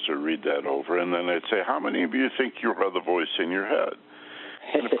 seconds to read that over, and then I'd say, how many of you think you are the voice in your head?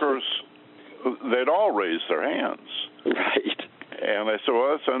 And, of course, they'd all raise their hands. Right. And I said,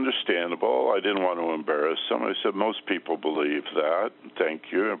 well, that's understandable. I didn't want to embarrass them. I said, most people believe that. Thank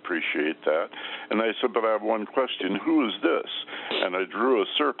you. I appreciate that. And I said, but I have one question. Who is this? And I drew a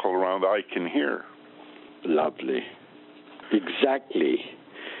circle around I can hear. Lovely. Exactly.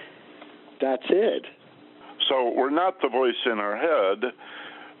 That's it. So we're not the voice in our head.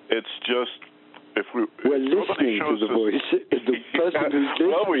 It's just we're listening to the voice. The person who's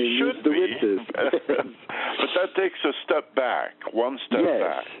listening is the witness. But that takes a step back, one step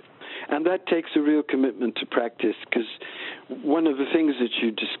back. And that takes a real commitment to practice, because one of the things that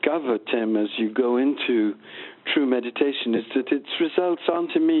you discover, Tim, as you go into true meditation is that its results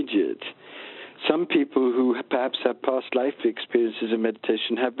aren't immediate. Some people who perhaps have past life experiences in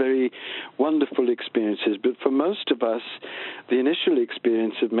meditation have very wonderful experiences, but for most of us, the initial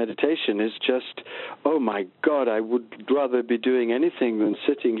experience of meditation is just, oh my God, I would rather be doing anything than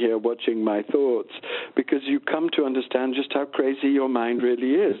sitting here watching my thoughts, because you come to understand just how crazy your mind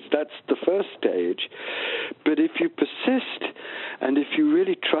really is. That's the first stage. But if you persist, and if you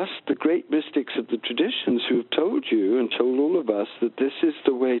really trust the great mystics of the traditions who have told you and told all of us that this is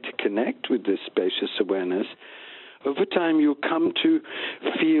the way to connect with this spacious awareness, over time you'll come to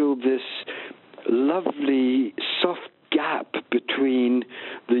feel this lovely, soft gap between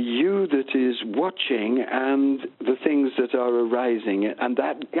the you that is watching and the things that are arising. And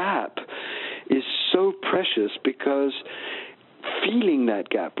that gap is so precious, because feeling that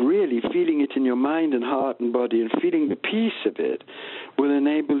gap, really feeling it in your mind and heart and body, and feeling the peace of it, will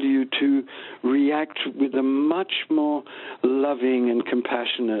enable you to react with a much more loving and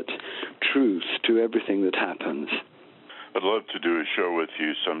compassionate truth to everything that happens. I'd love to do a show with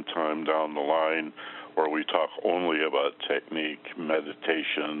you sometime down the line where we talk only about technique,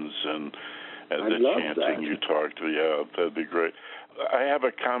 meditations, and the chanting you talked to. Yeah, that'd be great. I have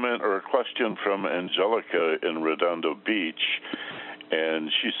a comment or a question from Angelica in Redondo Beach,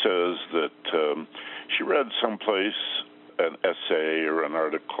 and she says that she read someplace an essay or an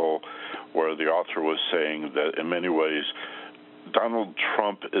article where the author was saying that in many ways Donald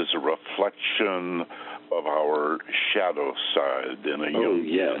Trump is a reflection of our shadow side in a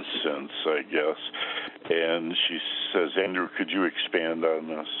Jungian sense, I guess. And she says, Andrew, could you expand on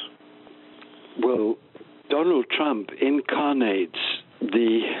this? Well, Donald Trump incarnates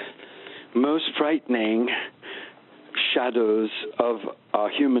the most frightening shadows of our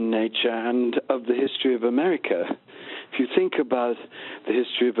human nature and of the history of America. If you think about the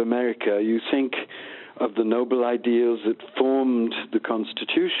history of America, you think of the noble ideals that formed the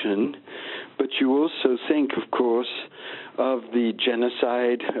Constitution, but you also think, of course, of the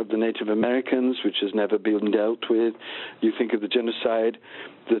genocide of the Native Americans, which has never been dealt with. You think of the genocide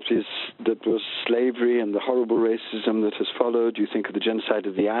that was slavery and the horrible racism that has followed. You think of the genocide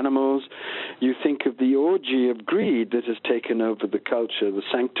of the animals. You think of the orgy of greed that has taken over the culture, the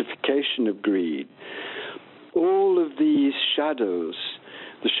sanctification of greed. All of these shadows,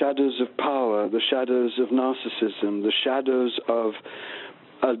 the shadows of power, the shadows of narcissism, the shadows of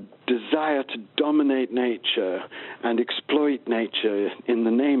a desire to dominate nature and exploit nature in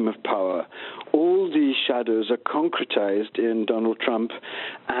the name of power. All these shadows are concretized in Donald Trump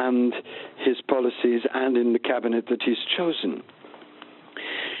and his policies and in the cabinet that he's chosen.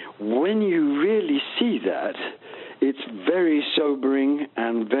 When you really see that, it's very sobering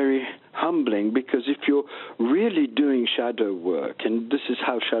and very humbling, because if you're really doing shadow work, and this is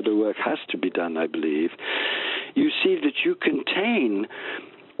how shadow work has to be done, I believe, you see that you contain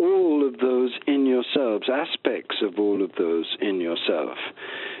all of those in yourselves, aspects of all of those in yourself.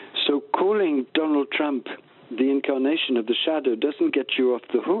 So calling Donald Trump the incarnation of the shadow doesn't get you off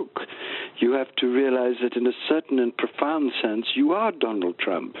the hook. You have to realize that in a certain and profound sense, you are Donald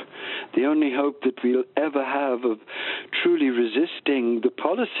Trump. The only hope that we'll ever have of truly resisting the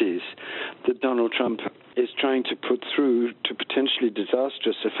policies that Donald Trump is trying to put through to potentially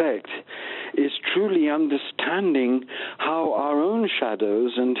disastrous effect is truly understanding how our own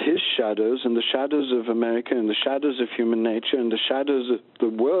shadows and his shadows and the shadows of America and the shadows of human nature and the shadows of the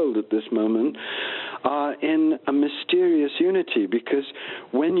world at this moment are in a mysterious unity. Because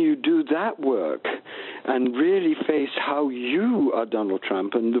when you do that work and really face how you are Donald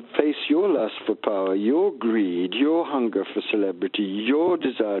Trump and face your lust for power, your greed, your hunger for celebrity, your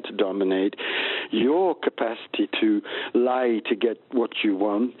desire to dominate, your capacity to lie to get what you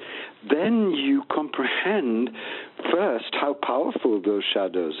want, then you comprehend first how powerful those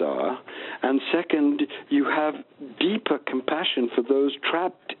shadows are, and second, you have deeper compassion for those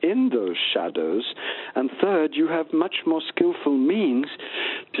trapped in those shadows, and third, you have much more skillful means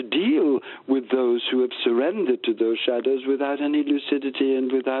to deal with those who have surrendered to those shadows without any lucidity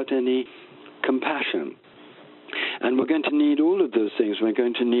and without any compassion. And we're going to need all of those things. We're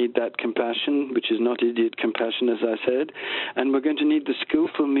going to need that compassion, which is not idiot compassion, as I said, and we're going to need the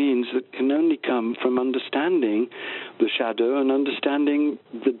skillful means that can only come from understanding the shadow and understanding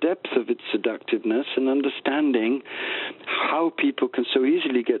the depth of its seductiveness and understanding how people can so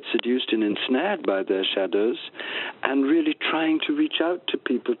easily get seduced and ensnared by their shadows, and really trying to reach out to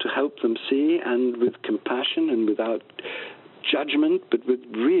people to help them see, and with compassion and without judgment, but with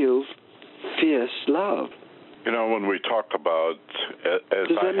real fierce love. You know, when we talk about...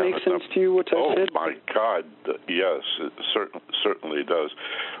 Does that make sense to you, what I said? Oh, my God, yes, it certainly does.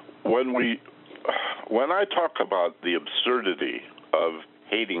 When I talk about the absurdity of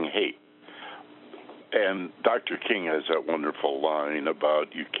hating hate, and Dr. King has that wonderful line about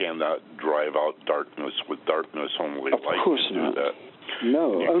you cannot drive out darkness with darkness, only light can do that.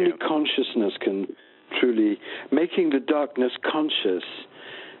 No, only consciousness can truly... Making the darkness conscious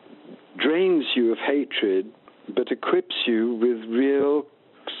drains you of hatred, but equips you with real,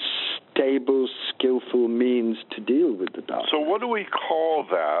 stable, skillful means to deal with the darkness. So what do we call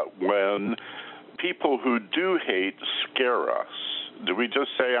that when people who do hate scare us? Do we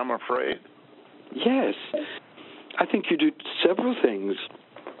just say, I'm afraid? Yes. I think you do several things.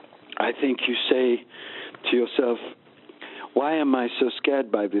 I think you say to yourself, why am I so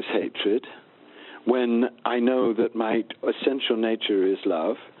scared by this hatred when I know that my essential nature is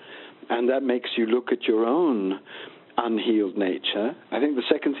love? And that makes you look at your own unhealed nature. I think the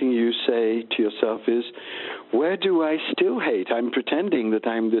second thing you say to yourself is, where do I still hate? I'm pretending that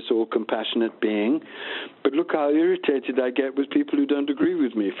I'm this all-compassionate being, but look how irritated I get with people who don't agree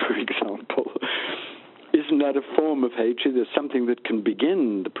with me, for example. Isn't that a form of hatred? There's something that can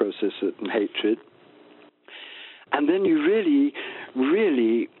begin the process of hatred. And then you really,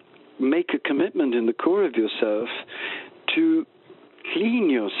 really make a commitment in the core of yourself to clean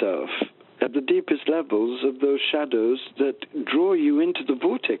yourself at the deepest levels of those shadows that draw you into the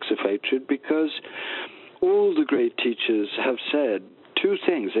vortex of hatred, because all the great teachers have said two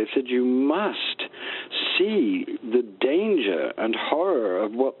things. They've said you must see the danger and horror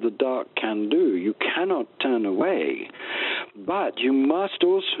of what the dark can do. You cannot turn away. But you must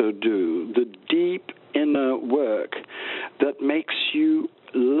also do the deep inner work that makes you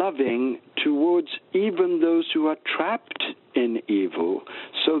loving towards even those who are trapped in evil,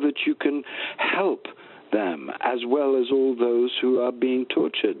 so that you can help them as well as all those who are being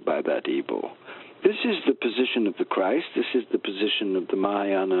tortured by that evil. This is the position of the Christ. This is the position of the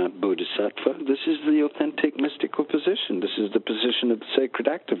Mahayana Bodhisattva. This is the authentic mystical position. This is the position of the sacred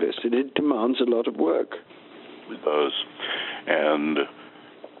activist. It demands a lot of work. It does. And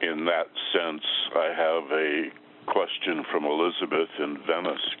in that sense, I have a question from Elizabeth in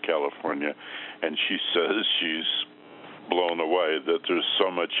Venice, California, and she says she's blown away that there's so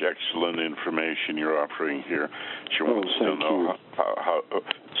much excellent information you're offering here. She wants to know how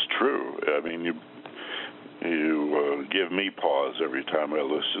it's true. I mean, you give me pause every time I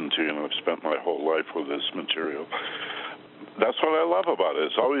listen to you, and I've spent my whole life with this material. That's what I love about it.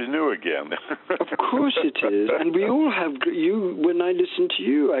 It's always new again. Of course it is. And we all have, when I listen to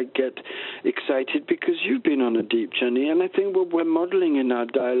you, I get excited because you've been on a deep journey. And I think what we're modeling in our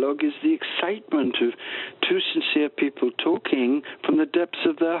dialogue is the excitement of two sincere people talking from the depths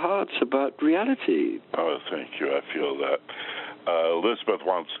of their hearts about reality. Oh, thank you. I feel that. Elizabeth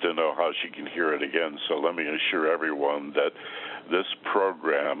wants to know how she can hear it again, so let me assure everyone that this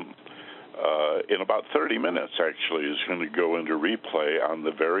program, in about 30 minutes, actually, is going to go into replay on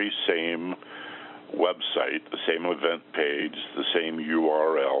the very same website, the same event page, the same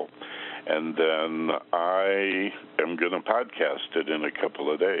URL, and then I am going to podcast it in a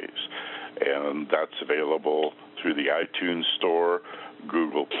couple of days, and that's available through the iTunes Store,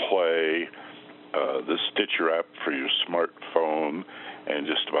 Google Play, the Stitcher app for your smartphone, and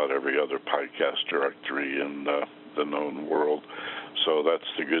just about every other podcast directory in the known world. So that's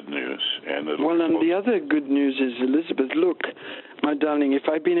the good news. And the other good news is, Elizabeth, look, my darling, if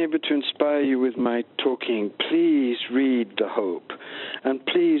I've been able to inspire you with my talking, please read The Hope, and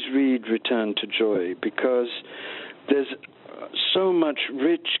please read Return to Joy, because there's so much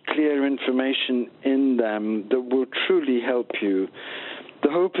rich, clear information in them that will truly help you. The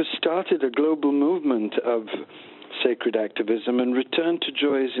Hope has started a global movement of sacred activism, and Return to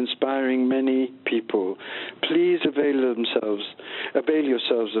Joy is inspiring many people. Please avail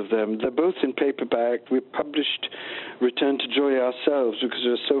yourselves of them. They're both in paperback. We published Return to Joy ourselves because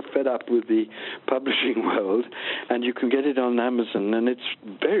we're so fed up with the publishing world, and you can get it on Amazon, and it's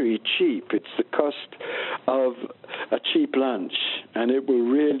very cheap. It's the cost of a cheap lunch, and it will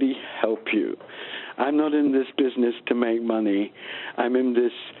really help you. I'm not in this business to make money. I'm in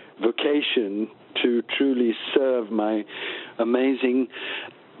this vocation to truly serve my amazing,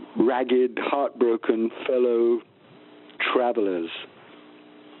 ragged, heartbroken fellow travelers.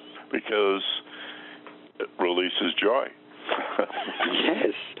 Because it releases joy.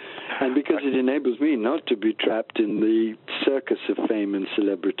 Yes, and because it enables me not to be trapped in the circus of fame and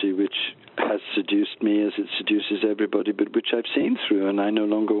celebrity, which has seduced me as it seduces everybody, but which I've seen through, and I no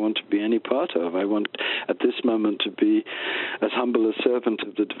longer want to be any part of. I want, at this moment, to be as humble a servant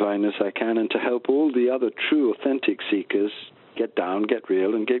of the divine as I can, and to help all the other true, authentic seekers get down, get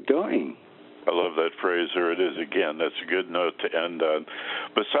real, and get going. I love that phrase. There it is again. That's a good note to end on.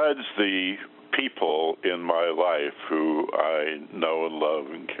 Besides the people in my life who I know and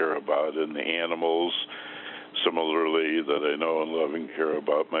love and care about, and the animals, similarly, that I know and love and care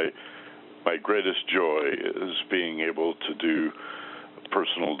about, my greatest joy is being able to do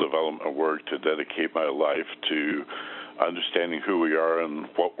personal development work, to dedicate my life to understanding who we are and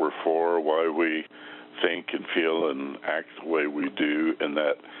what we're for, why we think and feel and act the way we do. And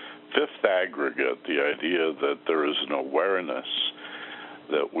that fifth aggregate, the idea that there is an awareness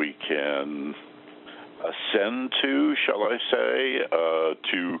that we can ascend to, shall I say,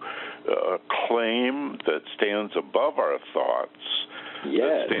 to claim that stands above our thoughts,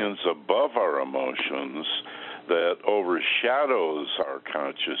 that stands above our emotions, that overshadows our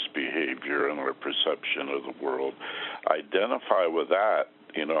conscious behavior and our perception of the world. Identify with that.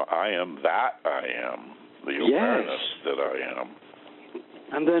 I am that I am, the awareness that I am.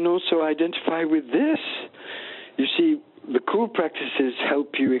 And then also identify with this. You see, the cool practices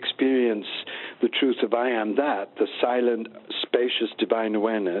help you experience the truth of I am that, the silent, spacious, divine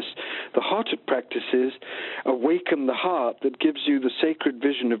awareness. The hearted practices awaken the heart that gives you the sacred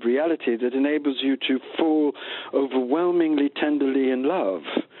vision of reality that enables you to fall overwhelmingly tenderly in love.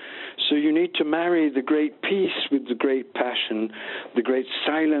 So you need to marry the great peace with the great passion, the great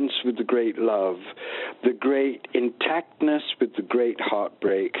silence with the great love, the great intactness with the great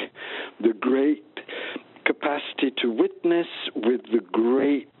heartbreak, the great capacity to witness with the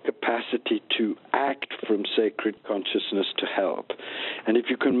great capacity to act from sacred consciousness to help. And if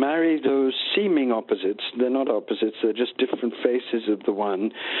you can marry those seeming opposites, they're not opposites, they're just different faces of the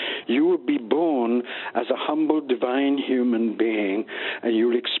one, you will be born as a humble, divine human being, and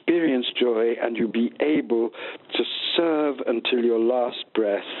you'll experience joy, and you'll be able to serve until your last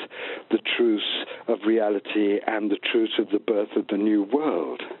breath the truth of reality and the truth of the birth of the new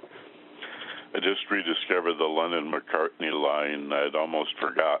world. I just rediscovered the Lennon-McCartney line. I'd almost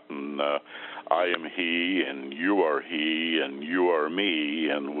forgotten. I am he, and you are he, and you are me,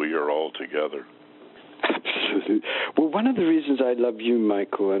 and we are all together. Absolutely. Well, one of the reasons I love you,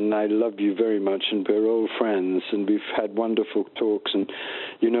 Michael, and I love you very much, and we're old friends, and we've had wonderful talks, and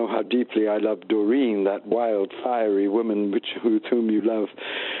you know how deeply I love Doreen, that wild, fiery woman with whom you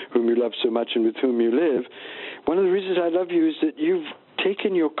love so much and with whom you live. One of the reasons I love you is that you've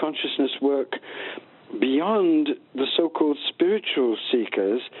taken your consciousness work beyond the so-called spiritual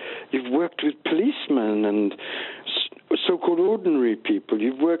seekers. You've worked with policemen and so-called ordinary people.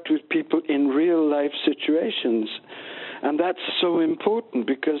 You've worked with people in real-life situations. And that's so important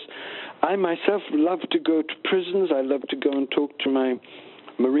because I myself love to go to prisons. I love to go and talk to my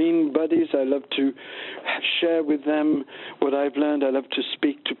Marine buddies. I love to share with them what I've learned. I love to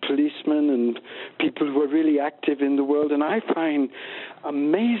speak to policemen and people who are really active in the world. And I find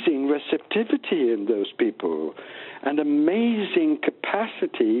amazing receptivity in those people and amazing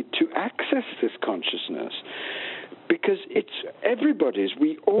capacity to access this consciousness. Because it's everybody's.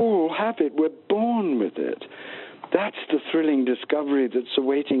 We all have it. We're born with it. That's the thrilling discovery that's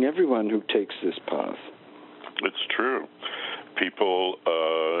awaiting everyone who takes this path. It's true. People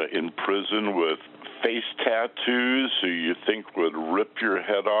in prison with face tattoos who you think would rip your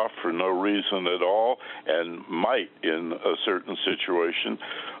head off for no reason at all and might, in a certain situation,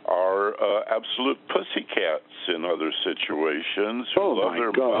 are absolute pussycats in other situations who love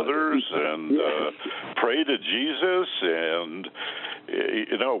their mothers and pray to Jesus and,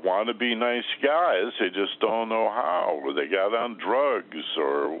 want to be nice guys. They just don't know how, or they got on drugs,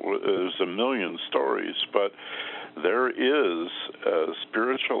 or there's a million stories. But there is a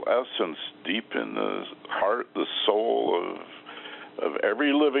spiritual essence deep in the heart, the soul of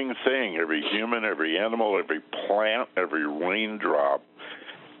every living thing, every human, every animal, every plant, every raindrop.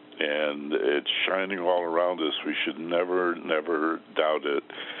 And it's shining all around us. We should never, never doubt it.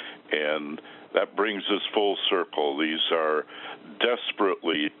 And that brings us full circle. These are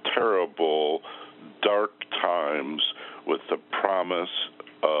desperately terrible, dark times with the promise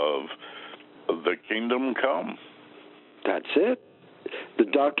of the kingdom come. That's it. The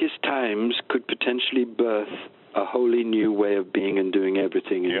darkest times could potentially birth a wholly new way of being and doing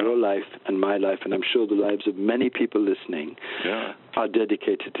everything in your life and my life, and I'm sure the lives of many people listening are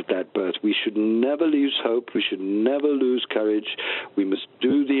dedicated to that birth. We should never lose hope. We should never lose courage. We must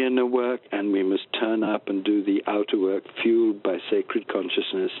do the inner work, and we must turn up and do the outer work fueled by sacred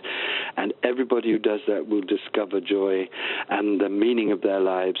consciousness. And everybody who does that will discover joy and the meaning of their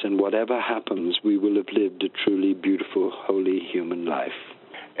lives, and whatever happens, we will have lived a truly beautiful, holy human life.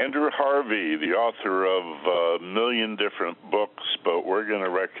 Andrew Harvey, the author of a million different books, but we're going to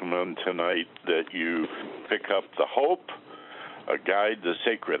recommend tonight that you pick up The Hope, A Guide to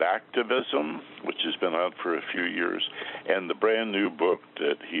Sacred Activism, which has been out for a few years, and the brand new book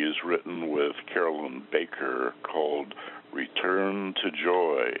that he has written with Carolyn Baker called Return to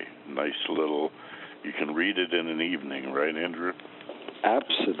Joy. Nice little, you can read it in an evening, right, Andrew?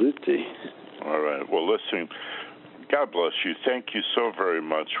 Absolutely. All right. Well, listen, God bless you. Thank you so very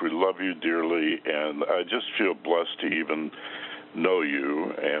much. We love you dearly, and I just feel blessed to even know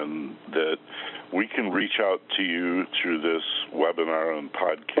you, and that we can reach out to you through this webinar and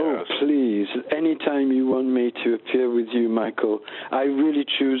podcast. Oh, please. Anytime you want me to appear with you, Michael, I really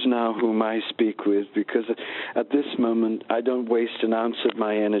choose now whom I speak with, because at this moment I don't waste an ounce of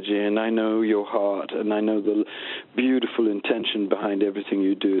my energy, and I know your heart, and I know the beautiful intention behind everything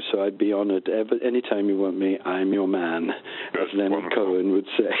you do, so I'd be honored. Anytime you want me, I'm your man, as Leonard Cohen would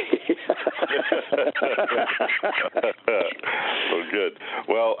say. Well, good.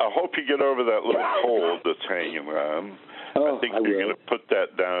 Well, I hope you get over that little cold that's hanging on. I think you're going to put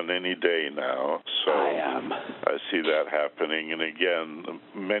that down any day now. So I am. I see that happening. And again,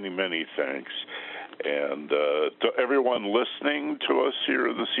 many, many thanks. And to everyone listening to us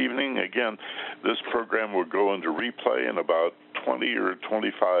here this evening, again, this program will go into replay in about 20 or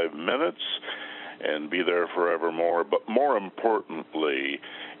 25 minutes and be there forevermore. But more importantly,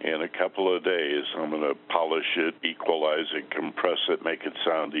 in a couple of days, I'm going to polish it, equalize it, compress it, make it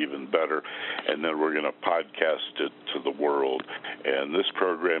sound even better, and then we're going to podcast it to the world. And this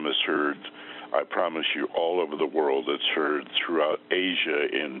program is heard, I promise you, all over the world. It's heard throughout Asia,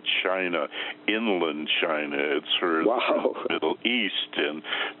 in China, inland China. It's heard throughout the Middle East, in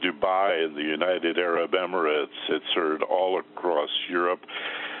Dubai, in the United Arab Emirates. It's heard all across Europe.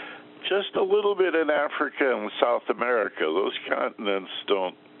 Just a little bit in Africa and South America. Those continents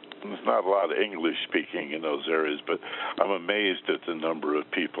there's not a lot of English speaking in those areas, but I'm amazed at the number of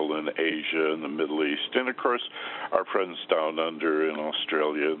people in Asia and the Middle East. And, of course, our friends down under in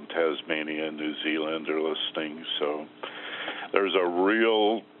Australia and Tasmania and New Zealand are listening. So there's a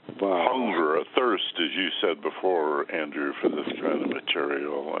real hunger, a thirst, as you said before, Andrew, for this kind of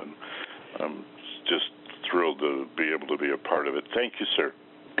material. And I'm just thrilled to be able to be a part of it. Thank you, sir.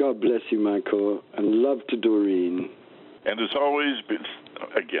 God bless you, Michael, and love to Doreen. And as always,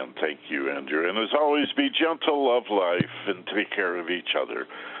 again, thank you, Andrew. And as always, be gentle, love life, and take care of each other.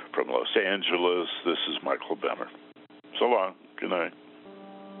 From Los Angeles, this is Michael Benner. So long. Good night.